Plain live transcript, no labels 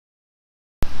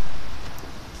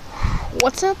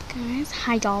What's up, guys?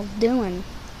 How y'all doing?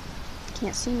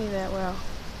 Can't see me that well.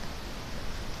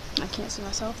 I can't see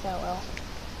myself that well.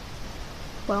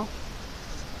 Well,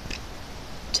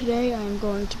 today I'm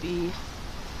going to be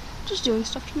just doing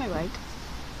stuff to my bike.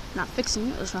 Not fixing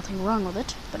it, there's nothing wrong with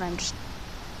it, but I'm just,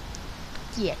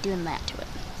 doing that to it.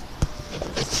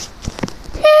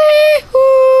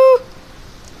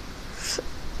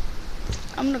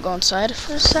 I'm gonna go inside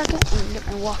for a second and get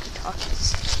my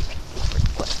walkie-talkies real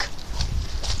quick.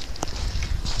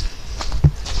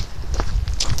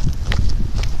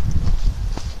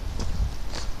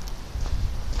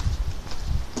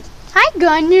 Hi,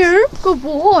 Gunner. Good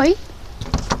boy.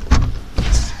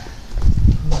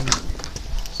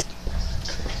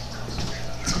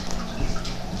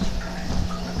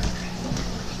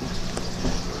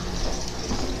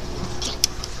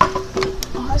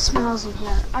 Oh, it smells in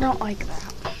here. I don't like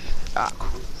that.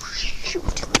 Oh, shoot.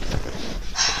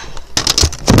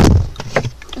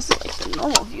 This is like the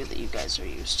normal view that you guys are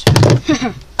used to.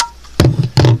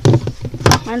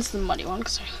 Mine's the muddy one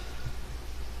because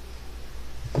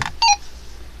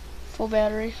full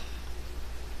battery.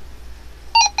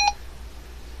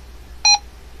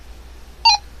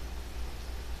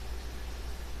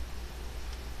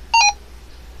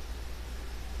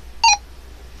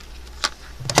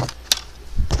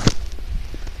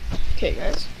 Okay,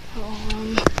 guys.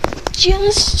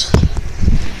 Just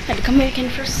had to come back in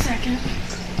for a second.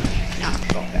 Now I'm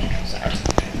going back outside.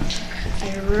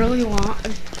 I really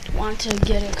want to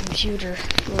get a computer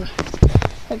for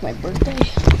like my birthday,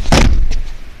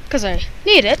 because I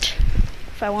need it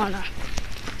if I want to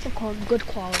record good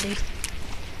quality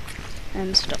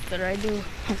and stuff that I do on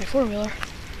my four-wheeler.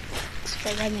 So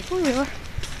if I ride my four-wheeler,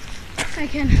 I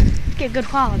can get good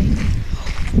quality.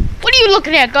 What are you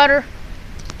looking at, Gutter?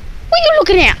 What are you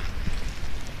looking at?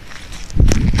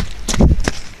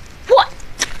 What?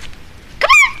 Come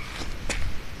on!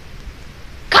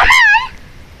 Come on!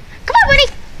 Come on, buddy!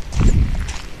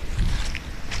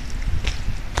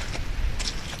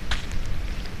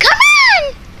 Come on!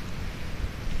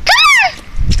 Come on!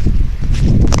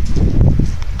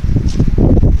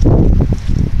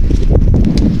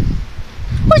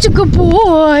 Who's a good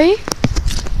boy?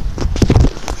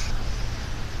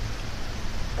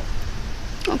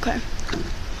 Okay.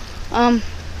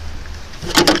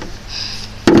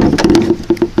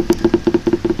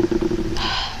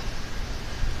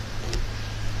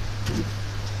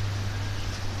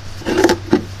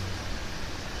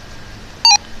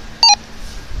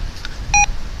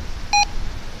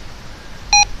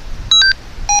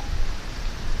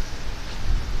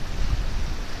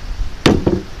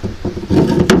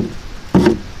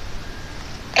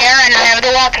 Aaron, I have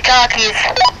the walkie-talkies.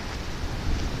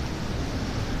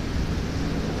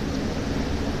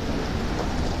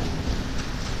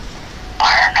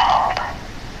 Arnold.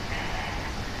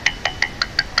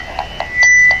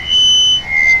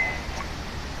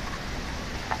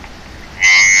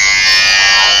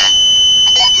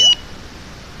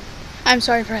 I'm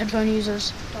sorry for headphone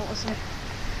users. Don't listen.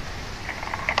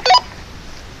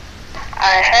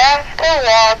 I have the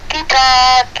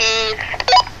walkie-talkies.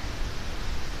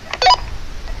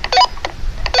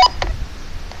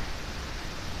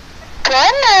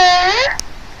 Gunner.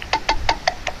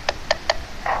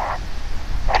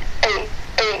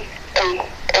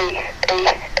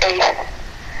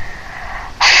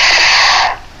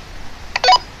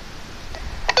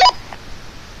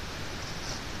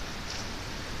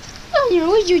 Oh,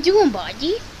 what you doing,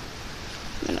 buddy?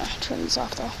 I'm gonna turn this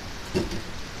off though.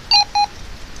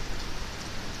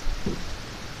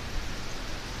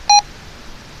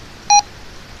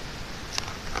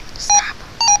 Stop.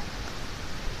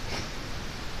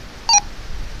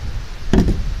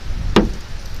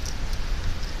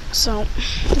 So,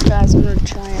 guys, I'm gonna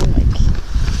try and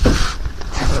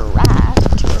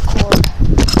to record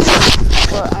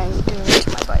what I'm doing to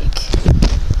my bike.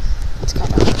 It's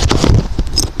kind of,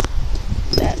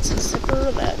 that's a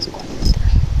zipper, that's one zipper.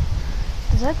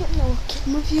 Is that getting a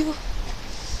camera view?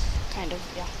 Kind of,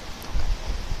 yeah.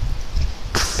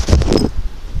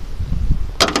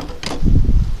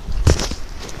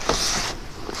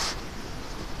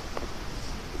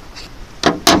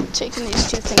 Taking these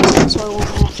two things out so I won't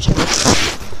have to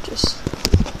just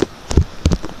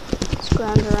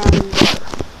scrounge around and get it.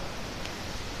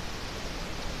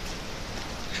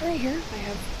 Right here I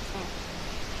have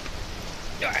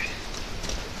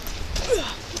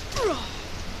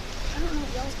I don't know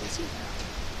if y'all can see that.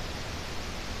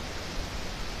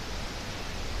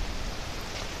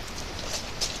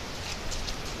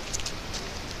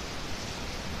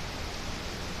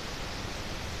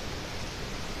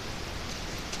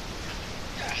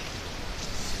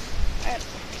 I had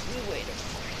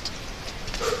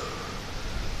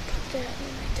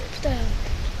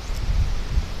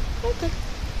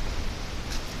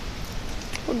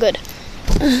we're good.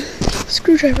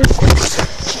 Screwdriver.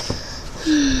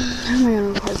 How am I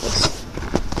gonna record this?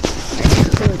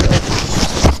 There we go.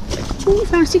 Ooh, we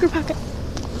found a secret pocket.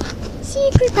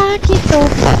 Secret pocket.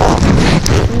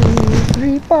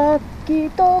 Secret pocket.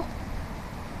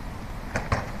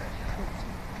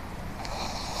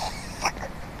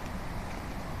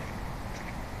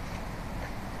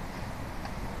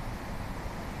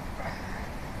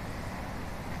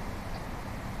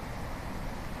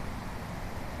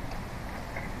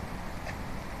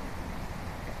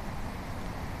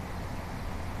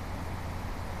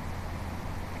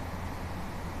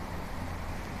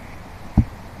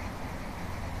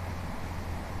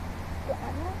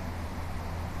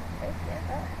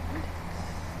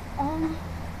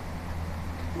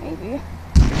 Maybe.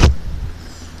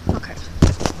 Okay.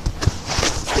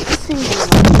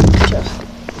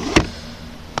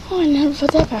 Oh, I never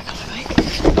put that back on my bike.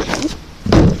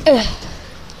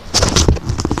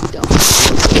 Don't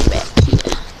put it back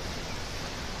here.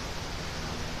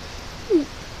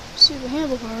 See the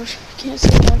handlebars. Can't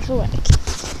see it back the way.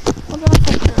 What about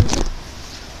that there?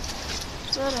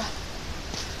 Is that a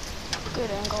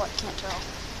good angle? I can't tell.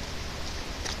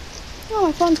 Oh,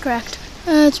 my phone's cracked.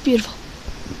 It's beautiful.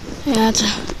 Yeah, it's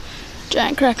a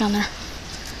giant crack on there.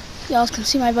 Y'all can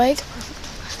see my bike.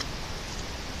 Perfect.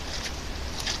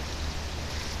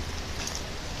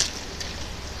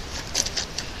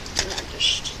 And that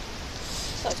just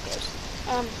that goes.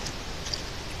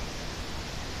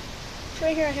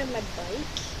 Right here I have my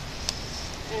bike,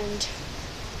 and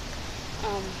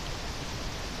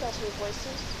that's her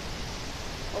voices.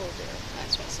 Oh dear,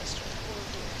 that's my sister. Oh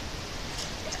dear.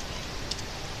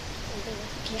 Over there.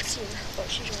 You can't see her, but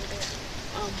she's over there.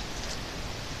 I'm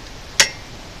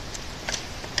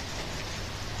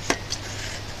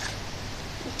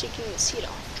taking the seat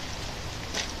off.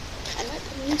 I might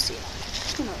put a new seat on.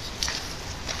 Who knows?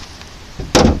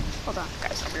 Hold on,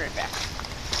 guys. I'll be right back.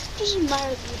 Just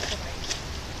admire the beautiful bike.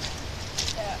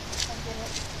 Yeah, I did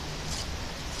it.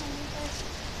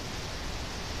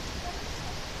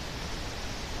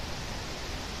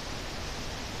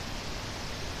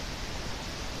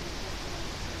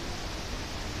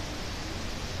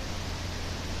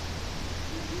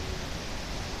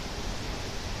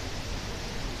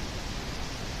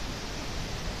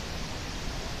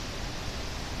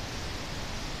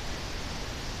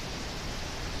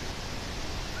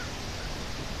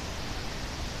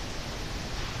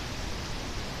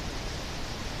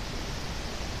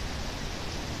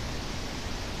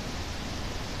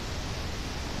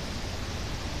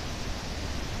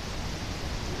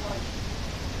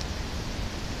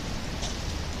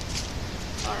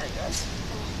 Alright guys,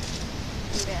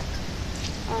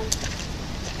 I'm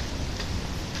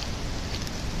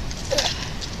back.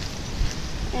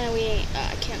 And we ain't,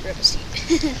 I can't grab a seat. I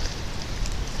could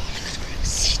grab a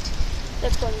seat.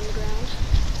 That's going on the ground.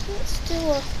 It's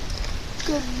still a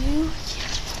good view.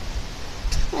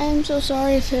 I'm so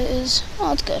sorry if it is.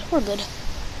 Oh, it's good. We're good.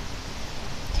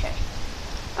 Okay.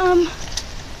 I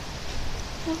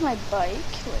have my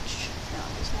bike, which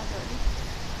apparently is not dirty.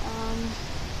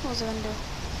 What was I gonna do?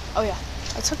 Oh yeah,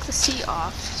 I took the seat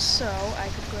off so I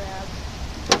could grab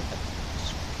a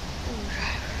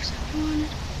screwdriver. Is that what I wanted?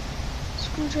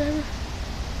 Screwdriver.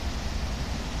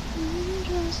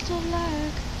 Just a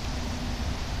lag.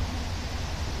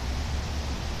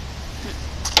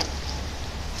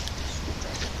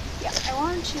 Screwdriver. Yeah, I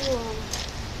wanted to,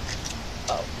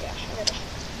 oh yeah, I gotta.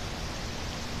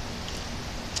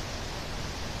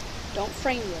 Don't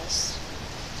frame this.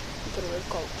 Put a red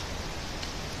coat.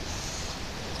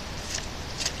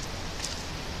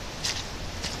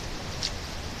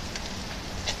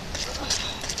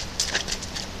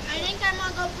 I'm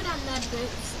gonna go put on mud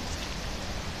boots.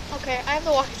 Okay, I have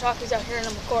the walkie-talkies out here and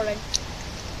I'm recording.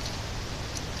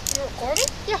 You're recording?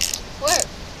 Yeah. Where?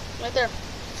 Right there.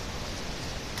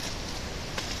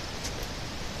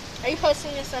 Are you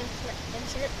posting this on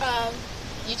Instagram?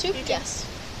 YouTube? Yes.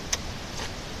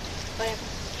 I am.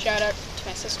 Shout out to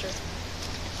my sister.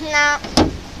 No.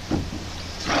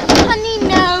 Honey,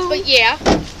 no. But yeah,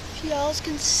 if y'all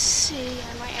can see,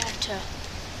 I might have to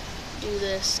do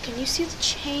this. Can you see the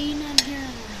chain on here? I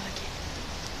don't know. I can't.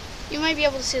 You might be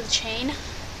able to see the chain.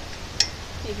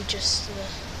 Maybe just the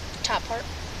top part.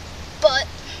 But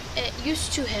it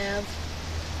used to have.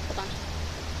 Hold on.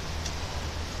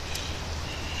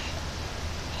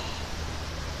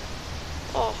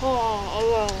 Oh,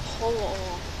 hold on. Hold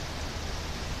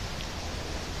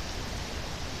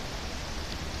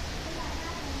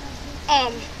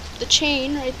on. The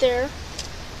chain right there.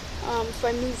 If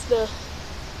I move the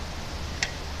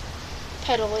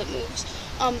pedal, it moves.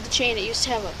 The chain, it used to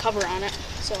have a cover on it.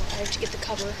 so I have to get the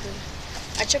cover. And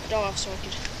I took it off so I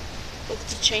could look at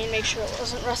the chain, make sure it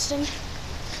wasn't rusting.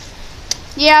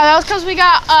 Yeah, that was because we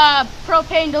got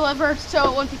propane delivered, so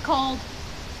it wouldn't be cold.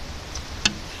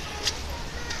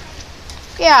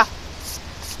 Yeah.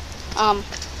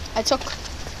 I took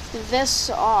this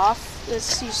off.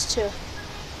 This used to.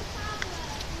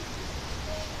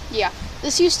 Yeah,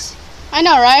 this used. I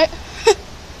know, right?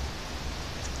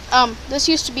 This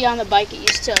used to be on the bike. It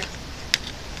used to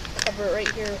cover it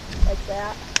right here like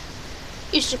that.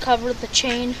 Used to cover the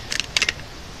chain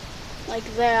like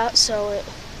that, so it,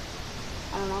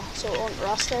 I don't know, so it won't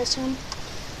rust, I assume.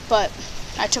 But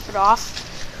I took it off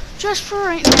just for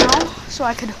right now, so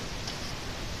I could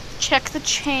check the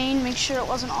chain, make sure it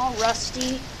wasn't all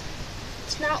rusty.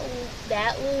 It's not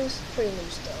that loose, pretty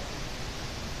loose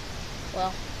though.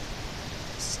 Well,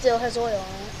 it still has oil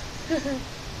on it.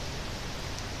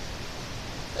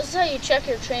 This is how you check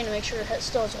your chain to make sure it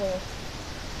still has oil.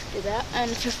 Do that, and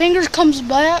if your finger comes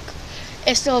back,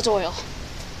 it still has oil.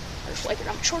 I just wipe it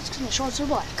on my shorts because my shorts are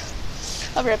black.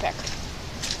 I'll be right back.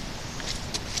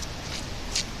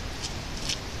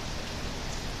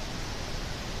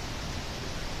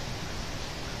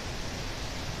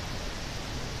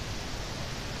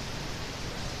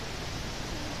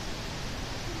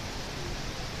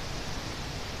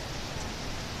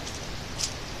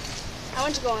 I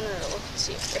went to go in there to look and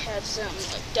see if they had some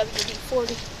like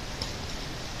WD-40.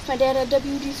 My dad had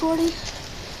WD-40,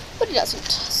 but he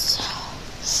doesn't. So.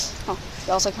 Oh,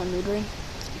 y'all like my mood ring?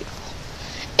 It's beautiful.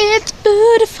 It's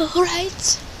beautiful,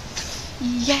 right?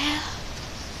 Yeah.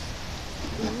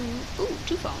 Ooh,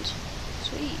 2 phones.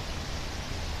 Sweet.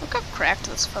 Look how cracked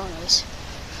this phone is.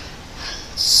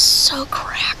 So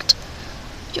cracked.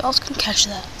 Y'all can catch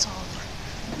that. It's all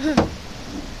over.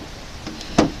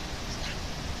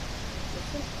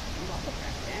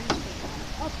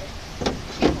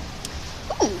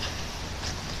 Ooh.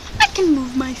 I can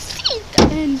move my feet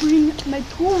and bring my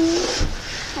tools.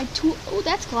 Oh,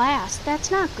 that's glass. That's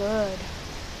not good.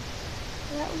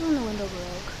 That was when the window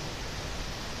broke.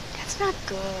 That's not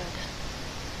good.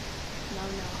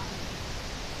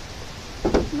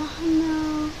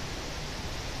 No.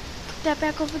 Put that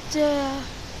back over there.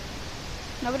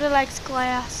 Nobody likes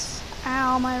glass.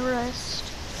 Ow, my wrist.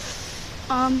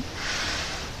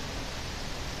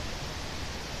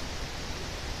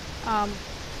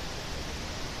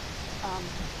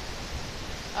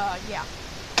 Yeah.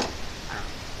 I don't know.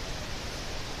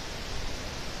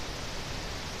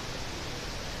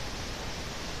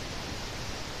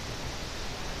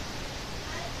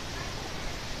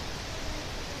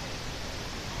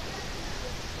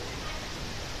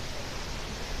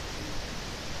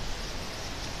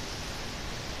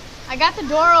 I got the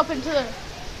door open to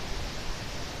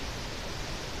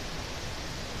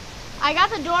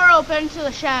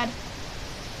the... shed.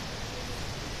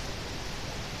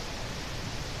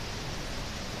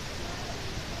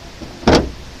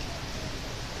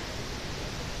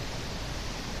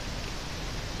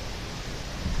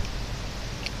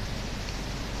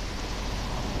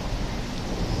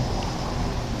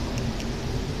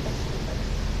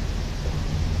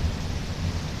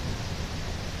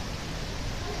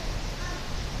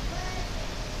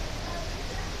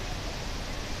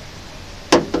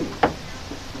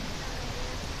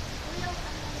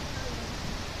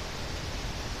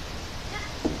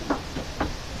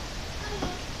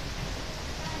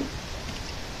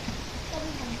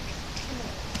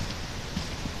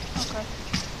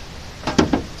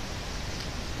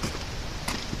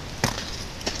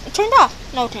 It turned off.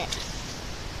 No, it didn't.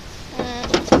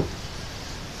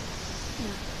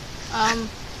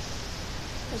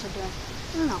 What's it doing?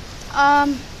 I don't know.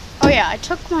 Oh yeah, I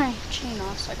took my chain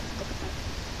off so I can look at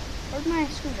where'd my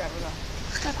screwdriver go?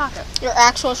 It's in my pocket. Your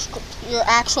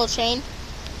actual chain?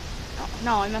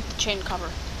 No, I meant the chain cover.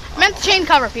 I meant the chain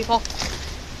cover, people.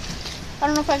 I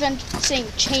don't know if I've been saying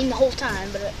chain the whole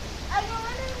time, but I've been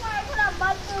wondering why I put on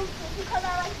mud boots because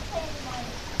I like to play in mud.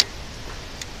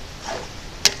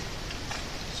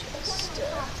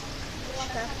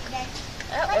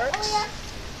 That works.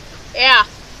 Yeah.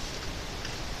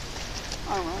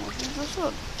 I don't know what this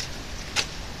is.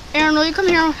 Aaron, will you come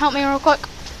here and help me real quick?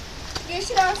 You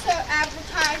should also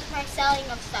advertise my selling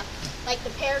of stuff, like the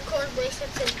paracord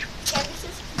bracelets and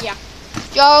canvases. Yeah.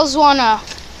 Y'all's want a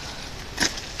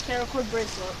paracord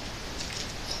bracelet.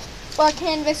 Or a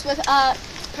canvas with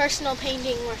personal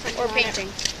painting or something. Or on painting.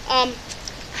 it.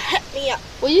 Hit me up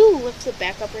Will you lift it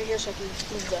back up right here so I can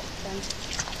move the pen?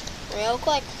 real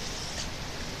quick.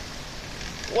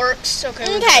 Works.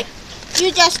 Okay. Okay.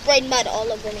 You just sprayed mud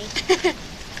all over me. I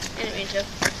didn't mean to.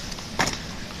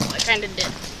 Well, I kind of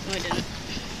did. No, I didn't.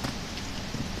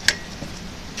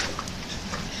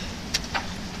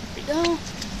 we go.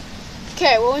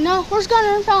 Okay, well, we know. Where's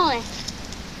Gunner and Felony?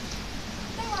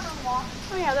 They went on a walk.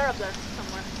 Oh, yeah, they're up there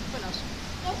somewhere. Who knows?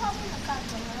 They're probably in the sun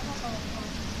somewhere. I don't know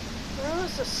where. Where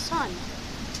was the sun?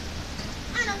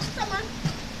 I don't know, someone.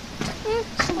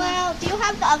 Somewhere. Well, do you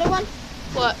have the other one?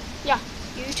 What? Yeah.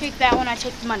 You take that one, I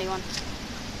take the money one.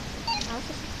 I was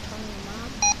just telling your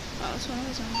mom. Oh, this one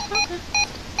is on. Okay.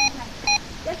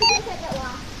 Just in case I get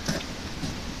lost.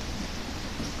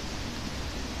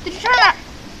 Did you turn that?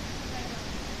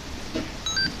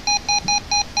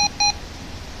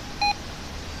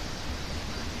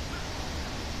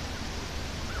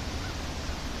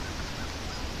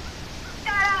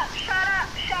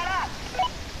 Shut up.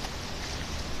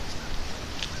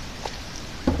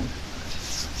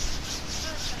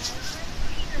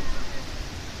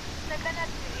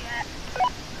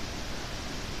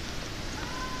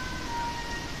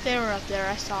 They were up there.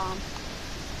 I saw them.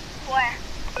 Where?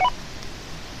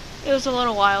 It was a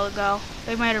little while ago.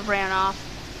 They might have ran off.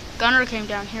 Gunner came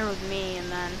down here with me,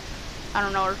 and then I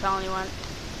don't know where Felony went.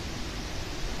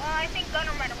 Well, I think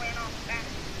Gunner might have ran off back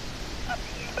up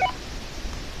here.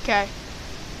 Okay.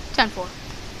 10-4.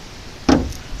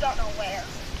 Don't know where.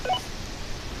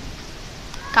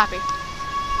 Copy.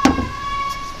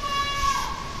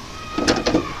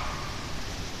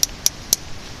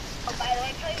 Oh, by the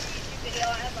way, play the YouTube video. I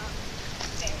have a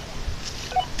very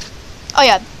Oh,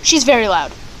 yeah. She's very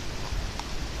loud.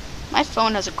 My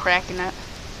phone has a crack in it.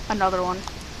 Another one.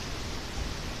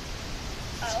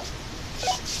 Oh.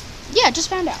 Yeah, just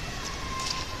found out.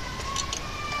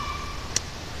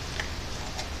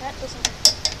 That doesn't.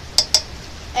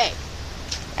 Hey,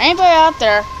 anybody out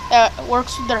there that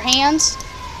works with their hands,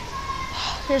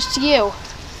 here's to you.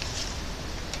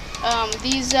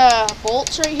 These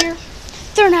bolts right here,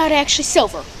 they're not actually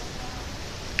silver.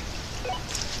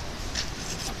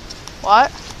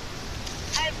 What?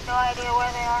 I have no idea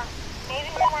where they are. Maybe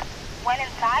someone went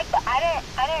inside, but I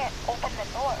didn't open the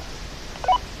door.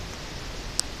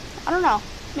 I don't know.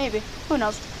 Maybe. Who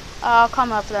knows? I'll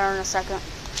come up there in a second.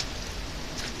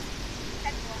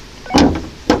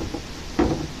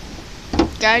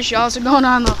 Guys, y'all are going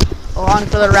along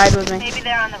for the ride with me. Maybe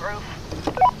they're on the roof.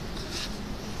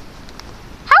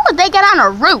 How would they get on a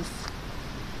roof?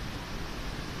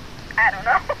 I don't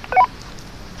know.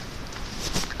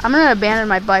 I'm gonna abandon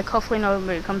my bike. Hopefully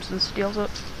nobody comes and steals it.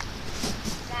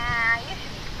 Nah, you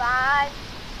should be fine.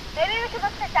 Maybe we should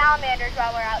look for salamanders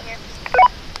while we're out here.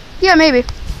 Yeah, maybe.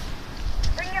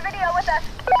 Bring your video with us.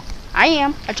 I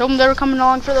am. I told them they were coming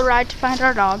along for the ride to find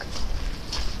our dog.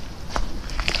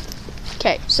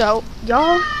 Okay, so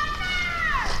y'all.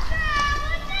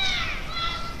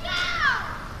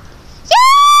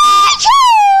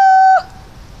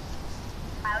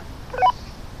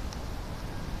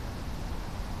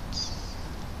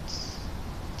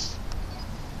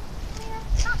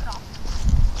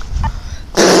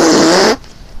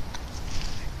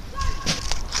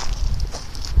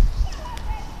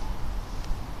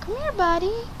 Come here,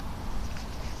 buddy.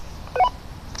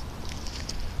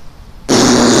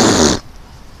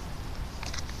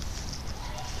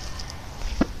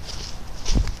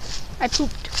 I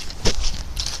pooped.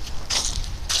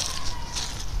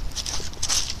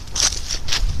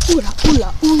 Oola,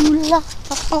 oola, oola.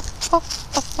 I'm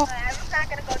just not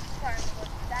gonna go too far in the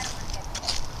woods. I don't want to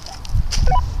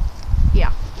get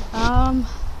Yeah.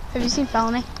 Have you seen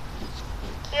Felony?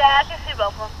 Yeah, I can see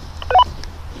both of them.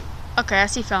 Okay, I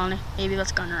see Felony. Maybe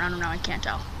that's Gunner. I don't know. I can't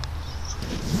tell.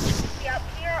 Is he up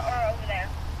here or over there?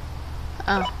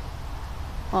 Oh.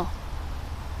 Well.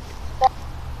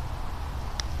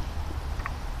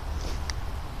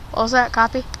 What was that?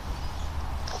 Copy?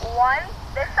 1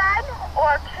 this side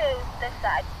or 2 this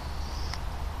side?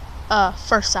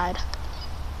 First side.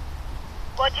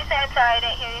 What'd you say? I'm sorry, I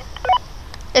didn't hear you.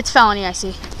 It's Felony, I see.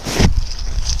 You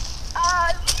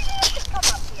should come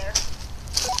up here.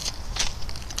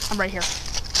 I'm right here.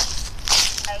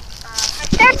 Like, has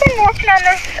Dad been working on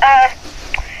this,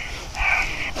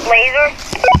 laser?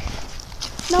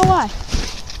 No, why?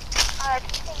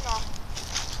 It's in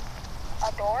a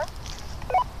door?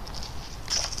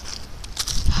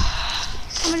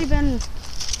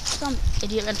 Some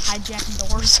idiot been hijacking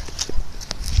doors.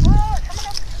 Oh, someone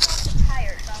else is on the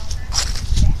tire, so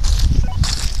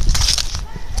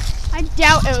I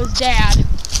doubt it was Dad.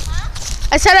 Huh?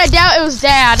 I said I doubt it was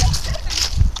Dad.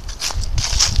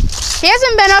 He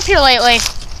hasn't been up here lately.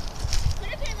 Could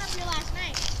have came up here last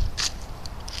night.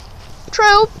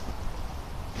 True.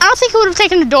 I don't think he would have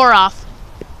taken the door off.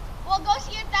 Well, go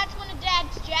see if that's one of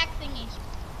Dad's jack thingies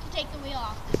to take the wheel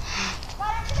off.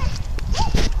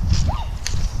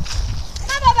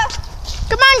 Come on, Bubba.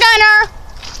 Come on, Gunner.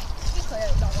 You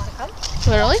clearly don't want to come.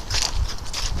 Literally?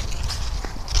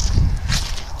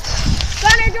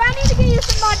 Gunner, do I need to get you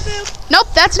some mud boots? Nope,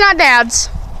 that's not Dad's.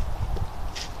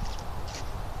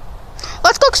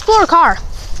 Let's go explore a car.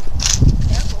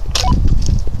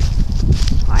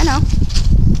 I know.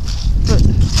 But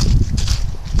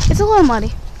it's a little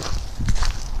muddy.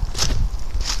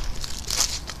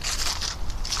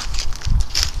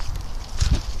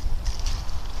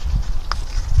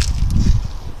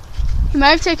 He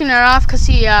might have taken it off because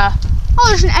he, oh,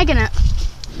 there's an egg in it.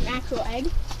 An actual egg?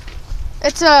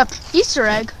 It's a Easter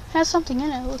egg. It has something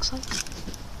in it, it looks like.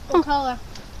 What color?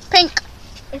 Pink.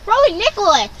 It's probably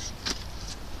Nicholas.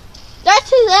 That's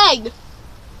his egg.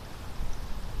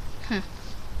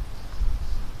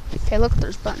 Okay, look,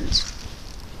 there's buttons.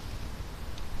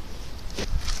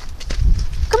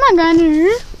 Come on,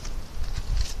 Gunner.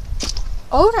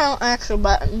 Oh, they're not actual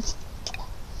buttons.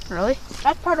 Really?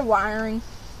 That's part of wiring.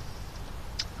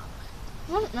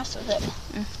 I wouldn't mess with it.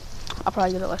 I'll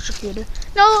probably get electrocuted.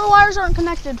 No, the wires aren't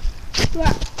connected.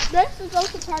 Yeah, this is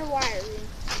also part of wiring.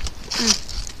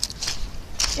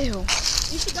 Ew.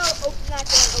 You should go open that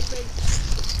door and open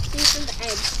Ethan's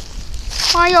egg.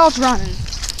 Why y'all's running?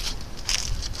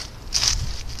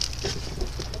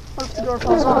 What if the door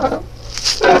falls off?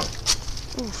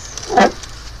 Oof.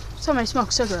 Somebody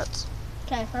smoked cigarettes.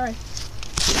 Okay, hurry.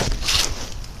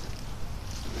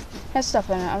 Has stuff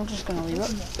in it. I'm just gonna leave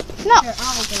it. No. Here,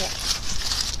 I'll open it.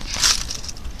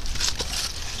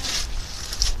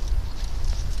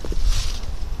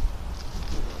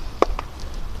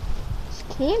 It's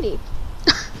candy.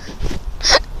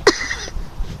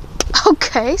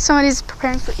 Okay, somebody's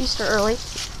preparing for Easter early.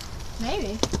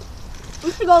 Maybe.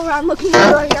 We should go around looking for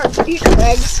our Easter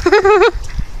eggs.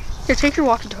 Here, take your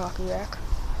walkie-talkie back.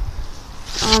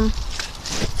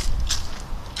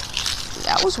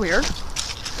 That was weird.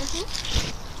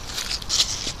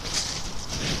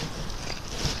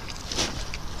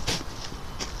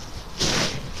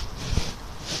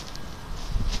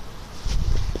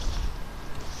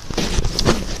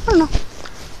 I don't know.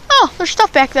 Oh, there's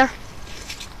stuff back there.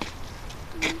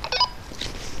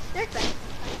 There's that.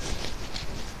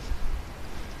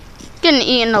 Getting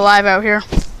eaten alive out here. I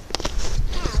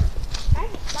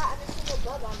haven't gotten a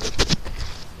single bug on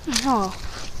me. Oh,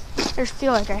 I just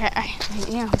feel like I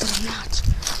am, but I'm not.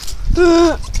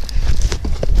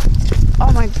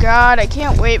 Oh my god, I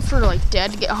can't wait for like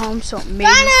Dad to get home so maybe.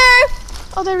 Gunner!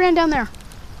 Oh, they ran down there.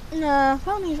 No,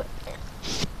 Pony's.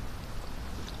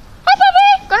 Hi,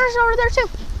 puppy! Gunner's over there too.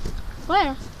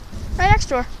 Where? Right next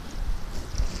door.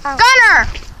 Oh. Gunner!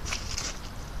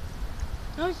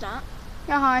 No, he's not.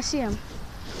 Uh-huh, I see him.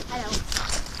 I know.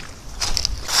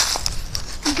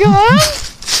 Gun?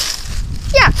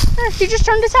 Yeah, he just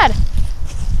turned his head.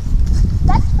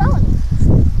 That's felony.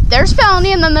 There's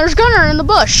Felony and then there's Gunner in the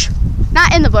bush.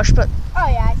 Not in the bush, but Oh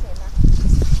yeah, I see him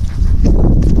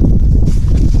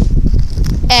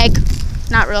now. egg.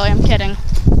 Not really, I'm kidding.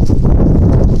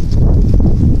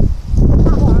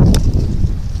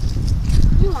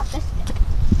 You want this stick.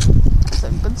 That's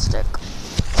a good stick.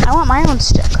 I want my own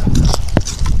stick.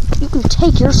 You can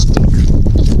take your stick.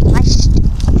 This is my stick.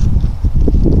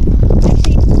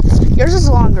 Yours is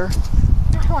longer.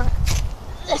 I want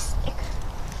this stick.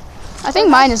 I think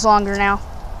mine is longer now.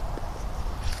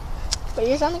 But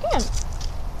yours on again.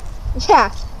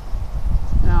 Yeah,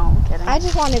 No, I'm kidding. I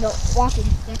just wanted a walking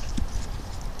stick.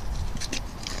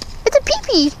 It's a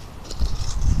pee-pee.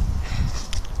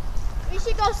 We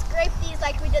should go scrape these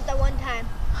like we did the one time.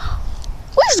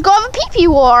 We should go have a pee-pee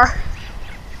war.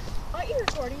 Aren't you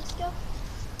recording still?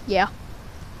 Yeah.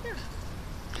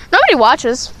 Nobody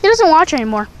watches. He doesn't watch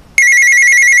anymore.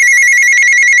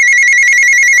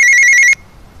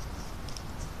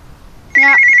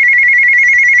 Yeah.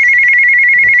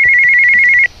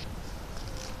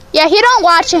 Yeah, he don't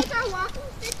watch it. With our walking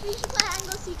sticks, we should play hide and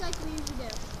go seek like we usually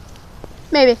do.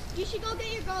 Maybe. You should go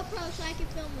get your GoPro so I can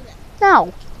film with it.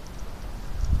 No.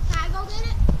 Can I go get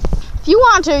it? If you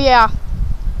want to, yeah.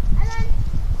 And then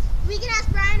we can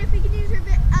ask Brian if we can use her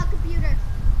computer.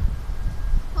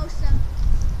 Post them.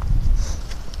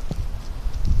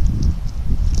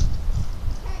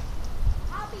 Okay,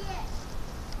 I'll be it.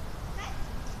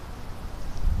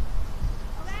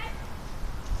 Okay?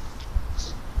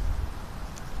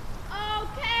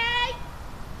 Okay?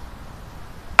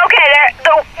 Okay,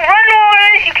 the run rule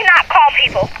is you cannot call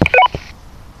people.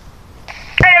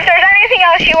 And if there's anything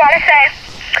else you want to say,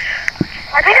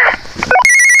 let me know.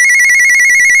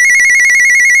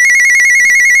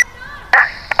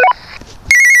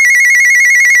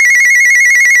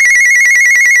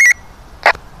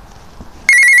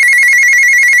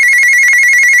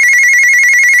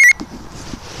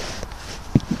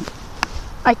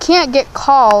 I can't get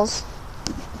calls.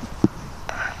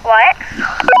 What?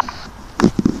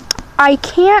 I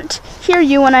can't hear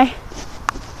you when I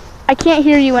can't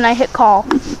hear you when I hit call.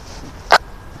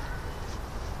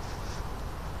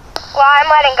 Well, I'm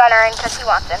letting Gunner in because he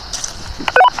wants him.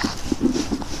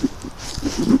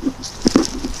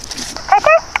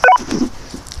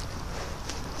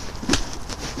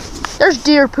 There's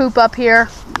deer poop up here.